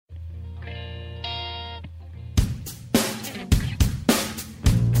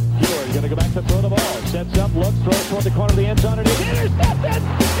He's going to go back to throw the ball. Sets up, looks, throws toward the corner of the end zone, and he's intercepted!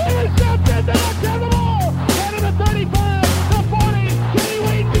 Intercepted! The Ducks have the ball! Out of the 35, the 40, Kenny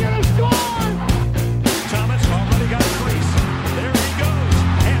Wheaton's going to score! Thomas already got a crease. There he goes,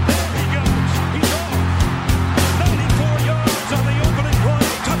 and there he goes. He's off. 94 yards on the opening play.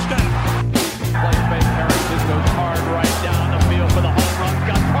 Touchdown. Play fake Harrington goes hard right down the field for the home run.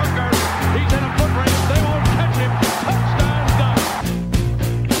 Got Parker. He's in a foot race. They won't catch him. Touchdown, Ducks.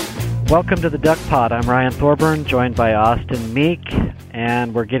 Welcome to the Duck Pod. I'm Ryan Thorburn, joined by Austin Meek,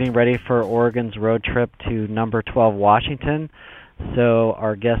 and we're getting ready for Oregon's road trip to number 12 Washington. So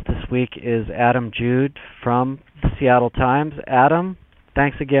our guest this week is Adam Jude from the Seattle Times. Adam,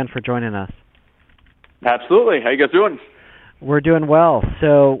 thanks again for joining us. Absolutely. How you guys doing? We're doing well.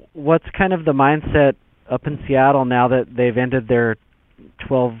 So what's kind of the mindset up in Seattle now that they've ended their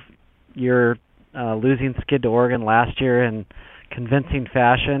 12-year losing skid to Oregon last year in convincing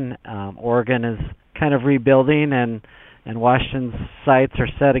fashion? Oregon is kind of rebuilding, and Washington's sights are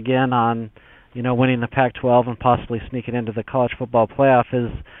set again on, winning the Pac-12 and possibly sneaking into the college football playoff.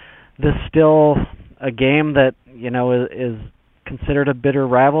 Is this still a game that, is considered a bitter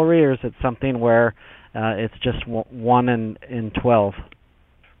rivalry, or is it something where it's just 1 in 12?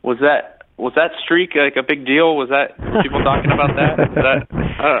 Was that streak like a big deal? Was that people talking about that?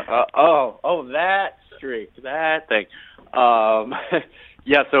 That streak, that thing.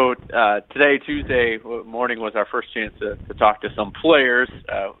 Yeah. So today, Tuesday morning, was our first chance to talk to some players.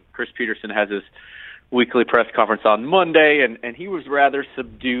 Chris Peterson has his weekly press conference on Monday, and he was rather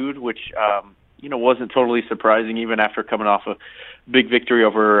subdued, which wasn't totally surprising, even after coming off a big victory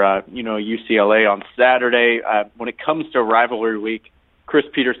over UCLA on Saturday. When it comes to rivalry week, Chris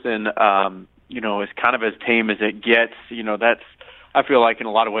Peterson, is kind of as tame as it gets. I feel like in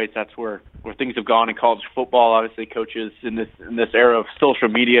a lot of ways that's where things have gone in college football. Obviously, coaches in this era of social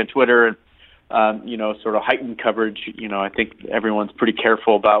media and Twitter and sort of heightened coverage. I think everyone's pretty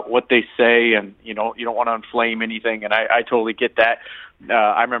careful about what they say, and you don't want to inflame anything. And I totally get that.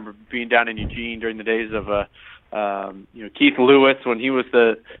 I remember being down in Eugene during the days of Keith Lewis when he was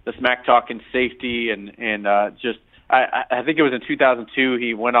the smack talking safety, and I think it was in 2002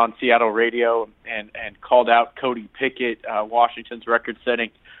 he went on Seattle radio and called out Cody Pickett, Washington's record-setting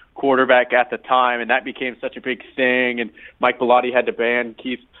quarterback at the time, and that became such a big thing. And Mike Bellotti had to ban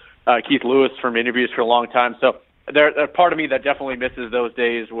Keith Lewis from interviews for a long time. So there's part of me that definitely misses those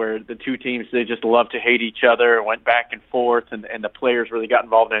days where the two teams, they just loved to hate each other and went back and forth, and the players really got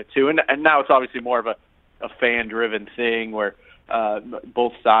involved in it too. And now it's obviously more of a fan-driven thing where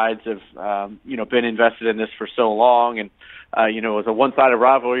both sides have been invested in this for so long, and it was a one-sided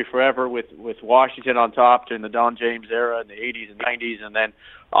rivalry forever with Washington on top during the Don James era in the 80s and 90s, and then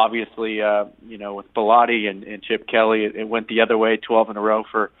obviously with Bellotti and Chip Kelly, it went the other way, 12 in a row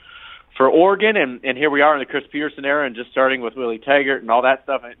for Oregon, and here we are in the Chris Peterson era, and just starting with Willie Taggart and all that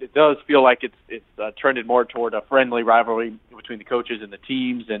stuff. It does feel like it's trended more toward a friendly rivalry between the coaches and the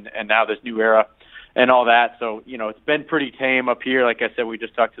teams, and now this new era and all that. So, it's been pretty tame up here. Like I said, we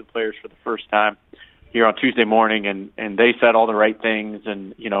just talked to the players for the first time here on Tuesday morning, and they said all the right things.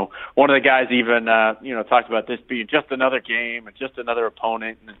 And, one of the guys even, talked about this being just another game and just another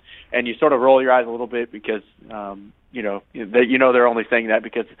opponent. And you sort of roll your eyes a little bit because, they're only saying that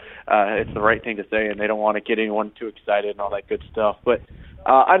because it's the right thing to say, and they don't want to get anyone too excited and all that good stuff. But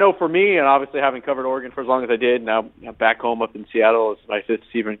I know for me, and obviously having covered Oregon for as long as I did, now I'm back home up in Seattle. It's my fifth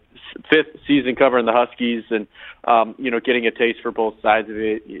season covering the Huskies, and getting a taste for both sides of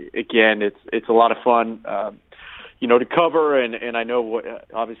it. Again, it's a lot of fun, to cover, and I know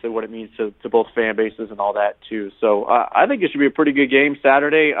obviously what it means to both fan bases and all that too. So I think it should be a pretty good game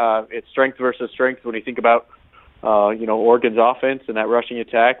Saturday. It's strength versus strength when you think about Oregon's offense and that rushing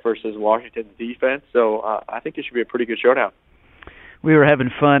attack versus Washington's defense. So I think it should be a pretty good showdown. We were having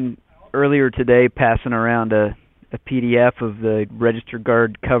fun earlier today passing around a PDF of the Register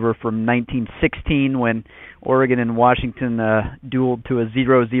Guard cover from 1916 when Oregon and Washington dueled to a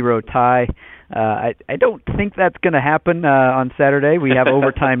 0-0 tie. I don't think that's going to happen on Saturday. We have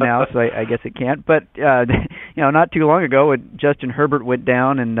overtime now, so I guess it can't. But, not too long ago, when Justin Herbert went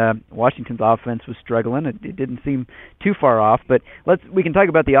down and Washington's offense was struggling, it didn't seem too far off. But we can talk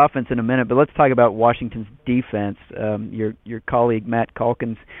about the offense in a minute, but let's talk about Washington's defense. Your colleague, Matt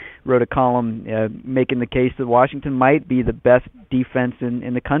Calkins, wrote a column making the case that Washington might be the best defense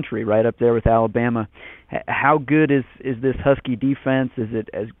in the country, right up there with Alabama. How good is this Husky defense? Is it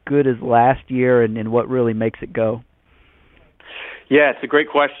as good as last year, and what really makes it go? Yeah, it's a great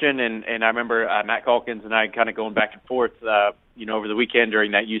question, and I remember Matt Calkins and I kind of going back and forth, over the weekend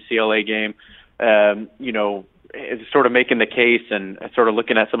during that UCLA game. sort of making the case and sort of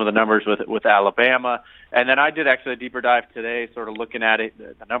looking at some of the numbers with Alabama. And then I did actually a deeper dive today, sort of looking at it,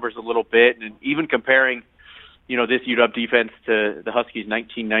 the numbers a little bit, and even comparing, this UW defense to the Huskies'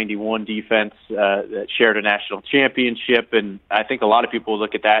 1991 defense that shared a national championship. And I think a lot of people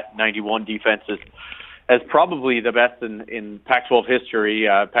look at that 91 defense as probably the best in Pac-12 history,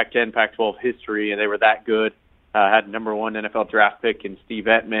 Pac-10, Pac-12 history, and they were that good. Had number one NFL draft pick in Steve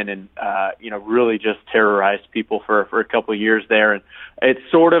Ettman, and really just terrorized people for a couple of years there. And it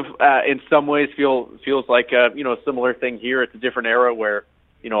sort of, in some ways, feels like a similar thing here. It's a different era where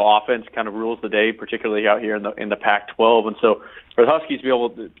offense kind of rules the day, particularly out here in the Pac-12. And so for the Huskies to be able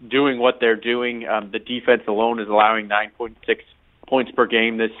to doing what they're doing, the defense alone is allowing 9.6 points per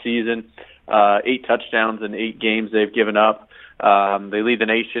game this season, 8 touchdowns in 8 games they've given up. They lead the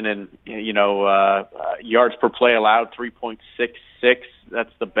nation in, yards per play allowed, 3.66.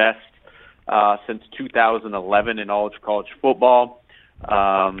 That's the best since 2011 in all of college football.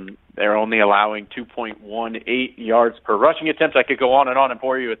 They're only allowing 2.18 yards per rushing attempt. I could go on and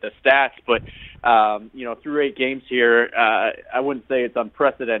bore you with the stats, but, through 8 games here, I wouldn't say it's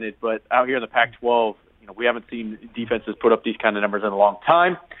unprecedented, but out here in the Pac-12, we haven't seen defenses put up these kind of numbers in a long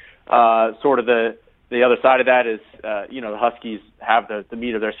time. Sort of the other side of that is, the Huskies have the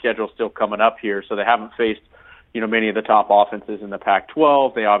meat of their schedule still coming up here, so they haven't faced, many of the top offenses in the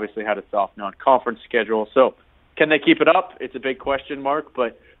Pac-12. They obviously had a soft non-conference schedule. So can they keep it up? It's a big question mark,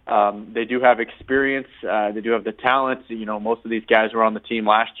 but they do have experience. They do have the talent. Most of these guys were on the team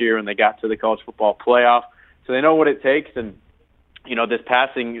last year, and they got to the college football playoff, so they know what it takes. And this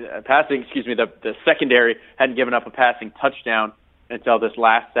the secondary hadn't given up a passing touchdown until this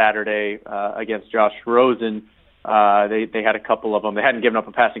last Saturday against Josh Rosen. They had a couple of them. They hadn't given up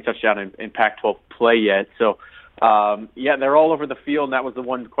a passing touchdown in Pac-12 play yet. So, they're all over the field, and that was the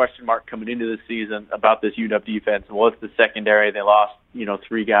one question mark coming into the season about this UW defense. Was the secondary. They lost,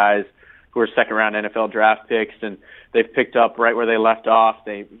 3 guys who were second-round NFL draft picks, and they've picked up right where they left off.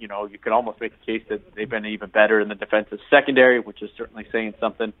 You could almost make a case that they've been even better in the defensive secondary, which is certainly saying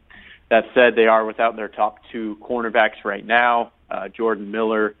something. That said, they are without their top 2 cornerbacks right now. Jordan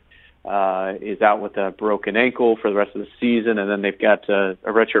Miller is out with a broken ankle for the rest of the season, and then they've got a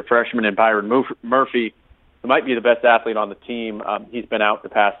redshirt freshman in Byron Murphy, who might be the best athlete on the team. He's been out the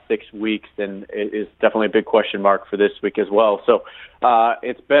past 6 weeks, and it is definitely a big question mark for this week as well. So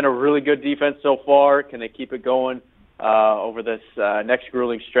it's been a really good defense so far. Can they keep it going over this next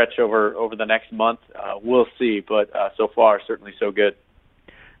grueling stretch over the next month? We'll see, but so far, certainly so good.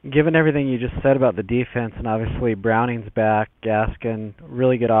 Given everything you just said about the defense, and obviously Browning's back, Gaskin,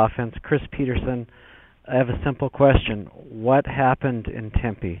 really good offense, Chris Peterson, I have a simple question. What happened in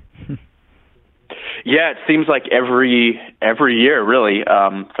Tempe? Yeah, it seems like every year, really,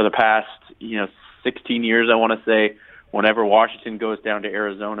 for the past 16 years, I want to say, whenever Washington goes down to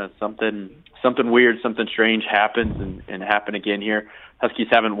Arizona, something weird, something strange happens and happen again here. Huskies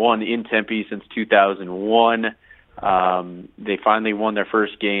haven't won in Tempe since 2001. They finally won their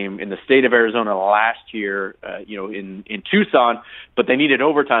first game in the state of Arizona last year, in Tucson, but they needed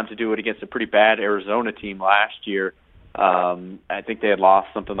overtime to do it against a pretty bad Arizona team last year. I think they had lost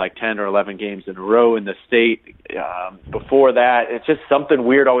something like 10 or 11 games in a row in the state. Before that, it's just something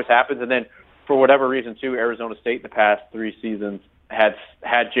weird always happens. And then for whatever reason, too, Arizona State the past 3 seasons had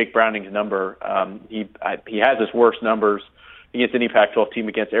Jake Browning's number. He has his worst numbers against any Pac-12 team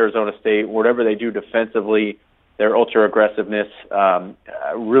against Arizona State. Whatever they do defensively, their ultra-aggressiveness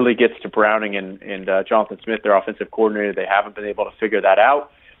really gets to Browning and Jonathan Smith, their offensive coordinator. They haven't been able to figure that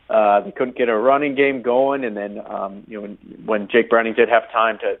out. They couldn't get a running game going, and then when Jake Browning did have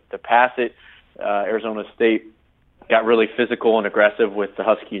time to pass it, Arizona State got really physical and aggressive with the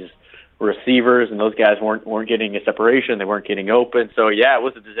Huskies receivers, and those guys weren't getting a separation. They weren't getting open. So, yeah, it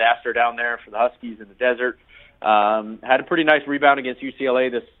was a disaster down there for the Huskies in the desert. Had a pretty nice rebound against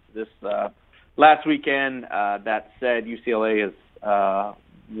UCLA this last weekend. That said, UCLA is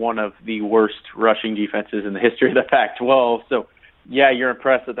one of the worst rushing defenses in the history of the Pac-12. So, yeah, you're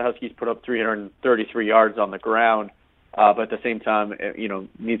impressed that the Huskies put up 333 yards on the ground, but at the same time,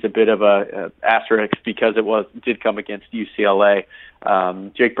 needs a bit of a asterisk because it did come against UCLA.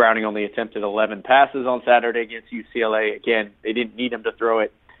 Jake Browning only attempted 11 passes on Saturday against UCLA. Again, they didn't need him to throw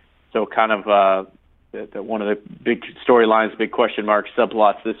it, so kind of one of the big storylines, big question marks,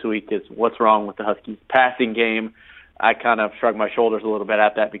 subplots this week is what's wrong with the Huskies' passing game. I kind of shrugged my shoulders a little bit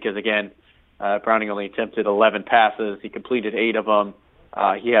at that because, again, Browning only attempted 11 passes. He completed 8 of them.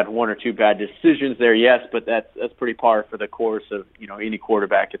 He had 1 or 2 bad decisions there, yes, but that's pretty par for the course of any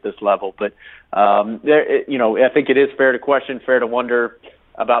quarterback at this level. But I think it is fair to question, fair to wonder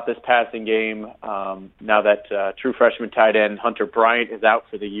about this passing game now that true freshman tight end Hunter Bryant is out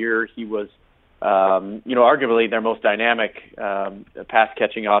for the year. He was, arguably their most dynamic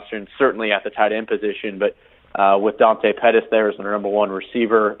pass-catching option, certainly at the tight end position. But with Dante Pettis there as their number one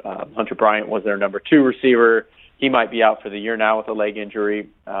receiver, Hunter Bryant was their number two receiver. He might be out for the year now with a leg injury.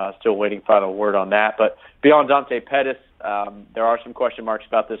 Still waiting final word on that. But beyond Dante Pettis, there are some question marks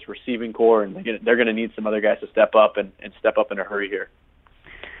about this receiving core, and they're going to need some other guys to step up and step up in a hurry here.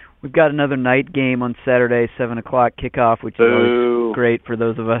 We've got another night game on Saturday, 7 o'clock kickoff, which is always great for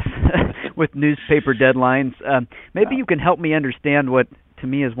those of us with newspaper deadlines. Maybe you can help me understand what, to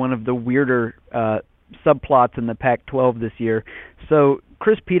me, is one of the weirder subplots in the Pac-12 this year. So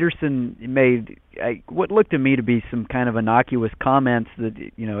Chris Peterson made what looked to me to be some kind of innocuous comments that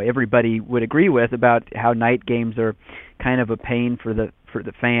everybody would agree with about how night games are kind of a pain for the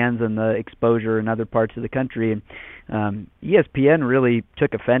fans and the exposure in other parts of the country. And ESPN really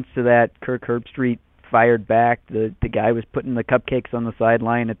took offense to that. Kirk Herbstreit fired back. The guy was putting the cupcakes on the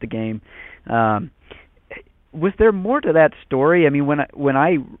sideline at the game. Was there more to that story? I mean, when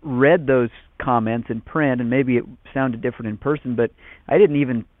I read those comments in print, and maybe it sounded different in person, but I didn't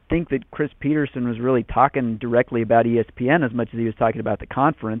even think that Chris Peterson was really talking directly about ESPN as much as he was talking about the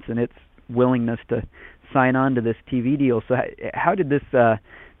conference and its willingness to sign on to this TV deal. So how did this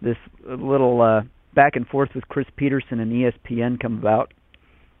little back and forth with Chris Peterson and ESPN come about?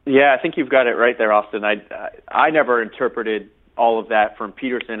 Yeah, I think you've got it right there, Austin. I never interpreted all of that from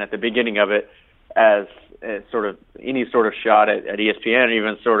Peterson at the beginning of it as sort of any sort of shot at ESPN,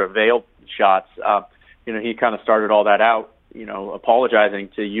 even sort of veiled shots. He kind of started all that out, apologizing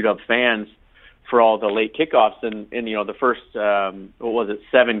to UW fans for all the late kickoffs. And the first,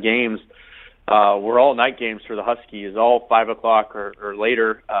 7 games were all night games for the Huskies, all 5 o'clock or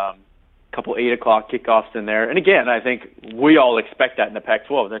later, couple 8 o'clock kickoffs in there. And again, I think we all expect that in the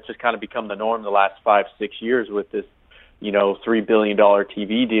Pac-12. That's just kind of become the norm the last 5-6 years with this, $3 billion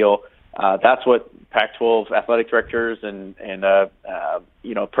TV deal. That's what Pac-12 athletic directors and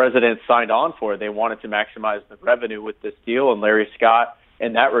presidents signed on for. They wanted to maximize the revenue with this deal, and Larry Scott,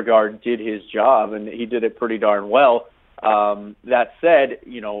 in that regard, did his job, and he did it pretty darn well. That said,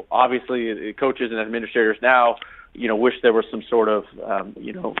 obviously the coaches and administrators now, wish there was some sort of,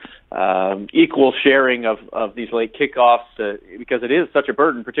 equal sharing of these late kickoffs because it is such a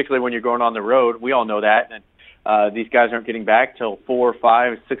burden, particularly when you're going on the road. We all know that. And these guys aren't getting back till 4,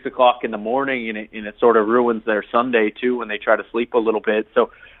 5, 6 o'clock in the morning, and it sort of ruins their Sunday too when they try to sleep a little bit.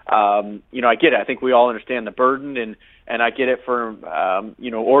 So, I get it. I think we all understand the burden, and I get it from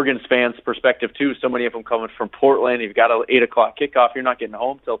Oregon's fans' perspective too. So many of them coming from Portland. You've got an 8 o'clock kickoff. You're not getting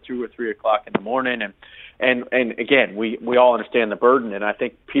home till 2 or 3 o'clock in the morning, and again, we all understand the burden. And I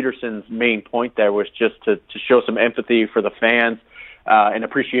think Peterson's main point there was just to show some empathy for the fans. And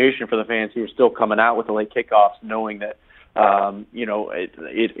appreciation for the fans who were still coming out with the late kickoffs, knowing that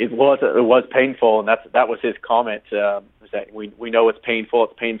it was painful, and that was his comment. That we know it's painful.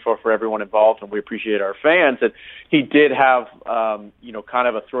 It's painful for everyone involved, and we appreciate our fans. And he did have kind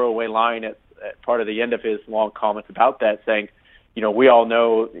of a throwaway line at part of the end of his long comments about that, saying, we all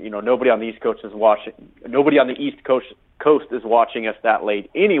know nobody on the East Coast is watching. Nobody on the East Coast is watching us that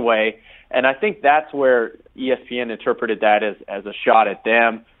late anyway. And I think that's where ESPN interpreted that as a shot at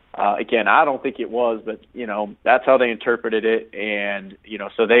them. Again, I don't think it was, but, that's how they interpreted it. And,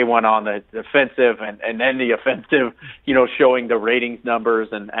 so they went on the defensive and then the offensive, showing the ratings numbers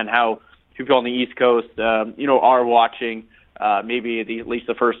and how people on the East Coast, are watching maybe at least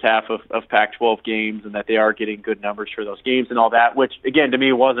the first half of Pac-12 games, and that they are getting good numbers for those games and all that, which, again, to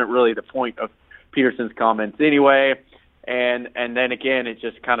me wasn't really the point of Peterson's comments anyway. And then again, it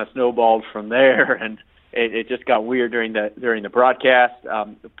just kind of snowballed from there, and it just got weird during the broadcast.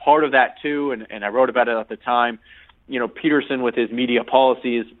 Part of that too, and I wrote about it at the time. Peterson with his media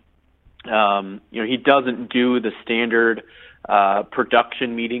policies, he doesn't do the standard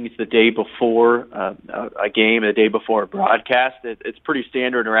production meetings the day before a game, the day before a broadcast. It's pretty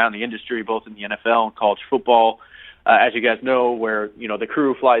standard around the industry, both in the NFL and college football, as you guys know, where the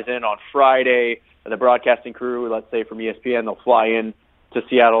crew flies in on Friday. The broadcasting crew, let's say from ESPN, they'll fly in to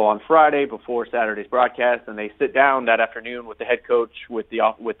Seattle on Friday before Saturday's broadcast, and they sit down that afternoon with the head coach, with the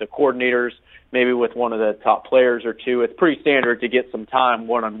coordinators, maybe with one of the top players or two. It's pretty standard to get some time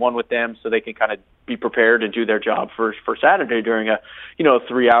one-on-one with them so they can kind of be prepared and do their job for Saturday during a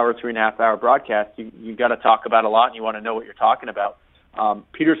 3.5-hour broadcast. You got to talk about a lot, and you want to know what you're talking about.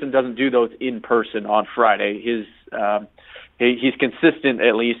 Peterson doesn't do those in person on Friday. He's consistent,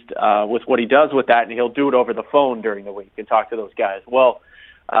 at least, with what he does with that, and he'll do it over the phone during the week and talk to those guys. Well,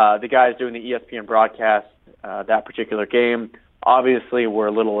 the guys doing the ESPN broadcast that particular game, obviously were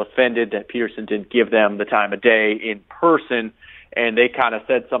a little offended that Peterson didn't give them the time of day in person, and they kind of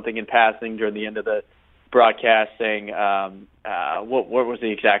said something in passing during the end of the broadcast saying, what was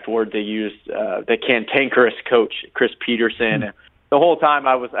the exact word they used? The cantankerous coach, Chris Peterson. And the whole time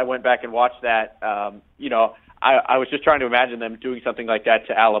I went back and watched that, I was just trying to imagine them doing something like that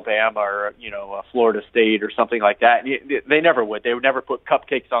to Alabama or, Florida State or something like that. And they never would. They would never put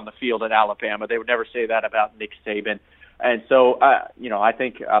cupcakes on the field at Alabama. They would never say that about Nick Saban. And so, I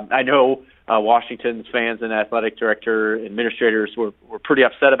think I know Washington's fans and athletic director, administrators were pretty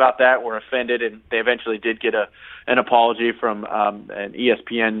upset about that, were offended, and they eventually did get an apology from an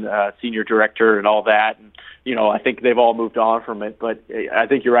ESPN senior director and all that. And, I think they've all moved on from it. But I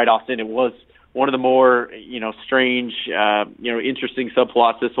think you're right, Austin. It was one of the more, strange, interesting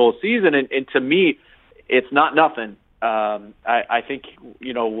subplots this whole season. And to me, it's not nothing. I think,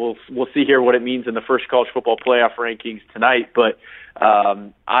 we'll see here what it means in the first college football playoff rankings tonight. But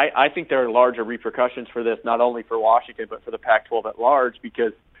I think there are larger repercussions for this, not only for Washington, but for the Pac-12 at large,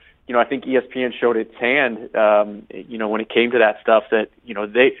 because, I think ESPN showed its hand, when it came to that stuff that,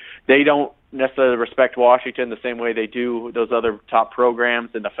 they don't necessarily respect Washington the same way they do those other top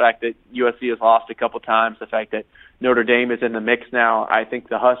programs. And the fact that USC has lost a couple times, the fact that Notre Dame is in the mix now, I think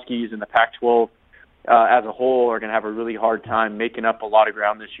the Huskies and the Pac-12 as a whole are going to have a really hard time making up a lot of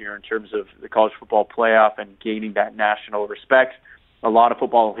ground this year in terms of the college football playoff and gaining that national respect. A lot of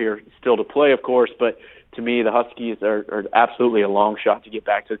football here still to play, of course, but to me, the Huskies are absolutely a long shot to get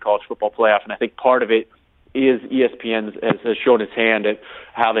back to the college football playoff, and I think part of it is ESPN has shown its hand at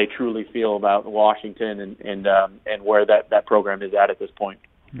how they truly feel about Washington and where that program is at this point.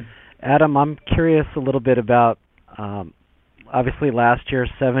 Adam, I'm curious a little bit about obviously last year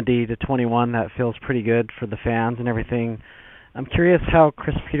 70-21. That feels pretty good for the fans and everything. I'm curious how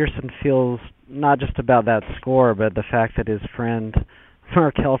Chris Peterson feels not just about that score, but the fact that his friend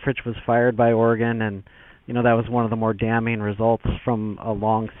Mark Helfrich was fired by Oregon, and that was one of the more damning results from a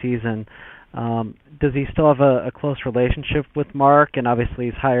long season. Does he still have a close relationship with Mark? And obviously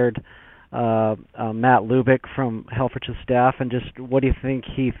he's hired Matt Lubick from Helfrich's staff. And just what do you think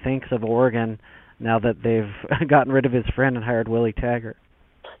he thinks of Oregon now that they've gotten rid of his friend and hired Willie Taggart?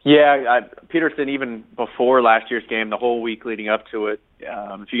 Yeah, Peterson, even before last year's game, the whole week leading up to it,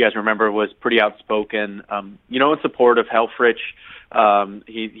 if you guys remember, was pretty outspoken, in support of Helfrich.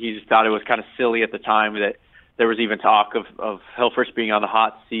 He just thought it was kind of silly at the time that there was even talk of Helfrich being on the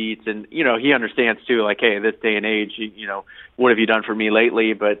hot seat. And, he understands, too, like, hey, this day and age, what have you done for me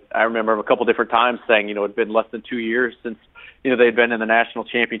lately? But I remember a couple different times saying, it'd been less than 2 years since, they'd been in the national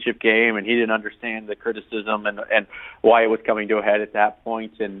championship game, and he didn't understand the criticism and why it was coming to a head at that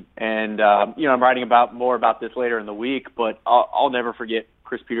point. And I'm writing more about this later in the week, but I'll never forget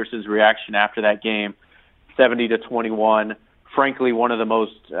Chris Peterson's reaction after that game, 70-21. Frankly, one of the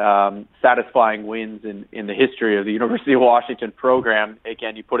most satisfying wins in the history of the University of Washington program.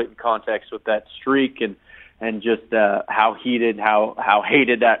 Again, you put it in context with that streak and just how heated, how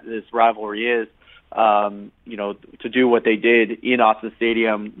hated that this rivalry is. To do what they did in Austin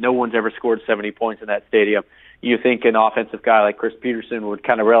Stadium, no one's ever scored 70 points in that stadium. You think an offensive guy like Chris Peterson would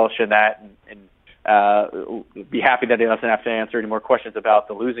kind of relish in that and be happy that he doesn't have to answer any more questions about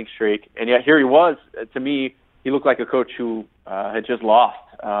the losing streak. And yet here he was. To me, he looked like a coach who had just lost.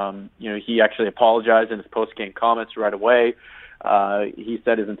 He actually apologized in his post-game comments right away. He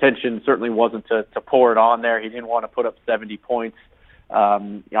said his intention certainly wasn't to pour it on there. He didn't want to put up 70 points.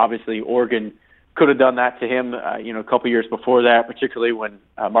 Obviously, Oregon could have done that to him, a couple years before that, particularly when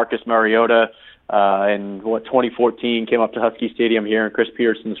Marcus Mariota in 2014 came up to Husky Stadium here in Chris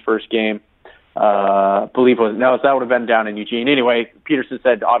Peterson's first game. That would have been down in Eugene. Anyway, Peterson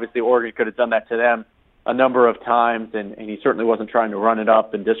said obviously Oregon could have done that to them a number of times, and he certainly wasn't trying to run it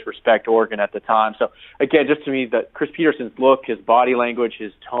up and disrespect Oregon at the time. So, again, just to me, that Chris Peterson's look, his body language,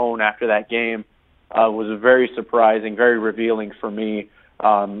 his tone after that game was very surprising, very revealing for me.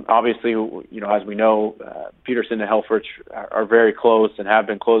 Obviously, as we know, Peterson and Helfrich are very close and have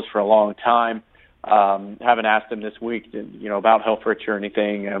been close for a long time. Haven't asked him this week, about Helfrich or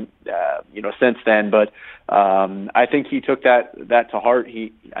anything, since then. But I think he took that to heart.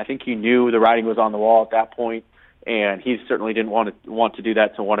 I think he knew the writing was on the wall at that point, and he certainly didn't want to do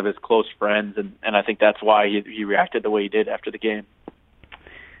that to one of his close friends. And I think that's why he reacted the way he did after the game.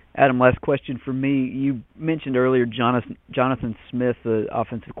 Adam, last question for me. You mentioned earlier Jonathan Smith, the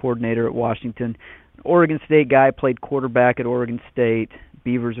offensive coordinator at Washington. Oregon State guy, played quarterback at Oregon State.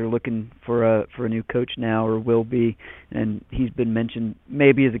 Beavers are looking for a new coach now, or will be, and he's been mentioned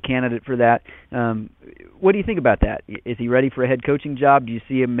maybe as a candidate for that. What do you think about that? Is he ready for a head coaching job? Do you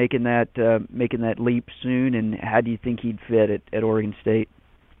see him making that leap soon? And how do you think he'd fit at Oregon State?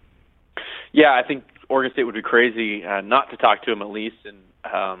 Yeah, I think Oregon State would be crazy not to talk to him at least. And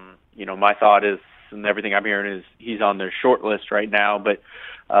my thought is, and everything I'm hearing is he's on their short list right now. But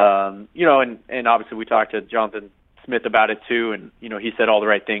and obviously we talked to Jonathan Smith about it too, and he said all the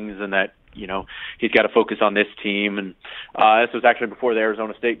right things, and that he's got to focus on this team. And this was actually before the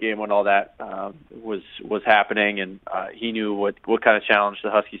Arizona State game when all that was happening, and he knew what kind of challenge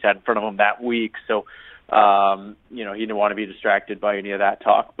the Huskies had in front of him that week. So he didn't want to be distracted by any of that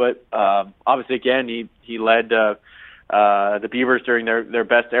talk. But obviously, again, he led the Beavers during their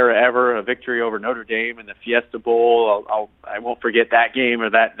best era ever, a victory over Notre Dame in the Fiesta Bowl. I won't forget that game or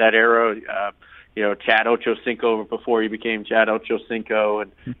that era. Chad Ochocinco before he became Chad Ochocinco,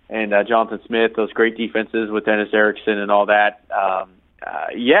 and Jonathan Smith, those great defenses with Dennis Erickson and all that.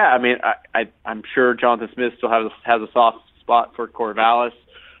 I'm sure Jonathan Smith still has a soft spot for Corvallis.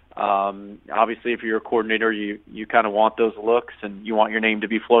 Obviously, if you're a coordinator, you kind of want those looks and you want your name to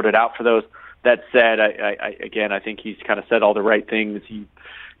be floated out for those. That said, I think he's kind of said all the right things.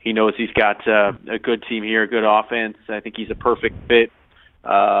 He knows he's got a good team here, a good offense. I think he's a perfect fit.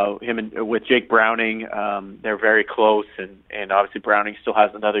 With Jake Browning, they're very close, and obviously Browning still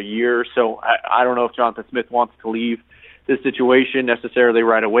has another year. So I don't know if Jonathan Smith wants to leave this situation necessarily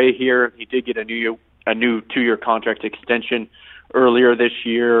right away here. He did get a new 2-year contract extension earlier this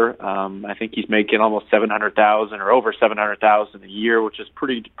year. I think he's making almost $700,000 or over $700,000 a year, which is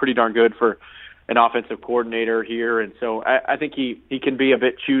pretty darn good for an offensive coordinator here. And so I think he can be a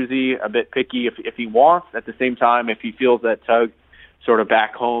bit choosy, a bit picky if he wants. At the same time, if he feels that tug sort of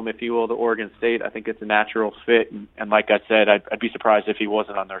back home, if you will, to Oregon State, I think it's a natural fit. And like I said, I'd be surprised if he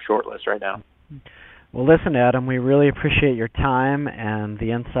wasn't on their short list right now. Well, listen, Adam, we really appreciate your time and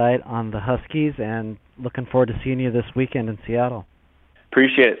the insight on the Huskies, and looking forward to seeing you this weekend in Seattle.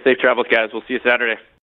 Appreciate it. Safe travels, guys. We'll see you Saturday.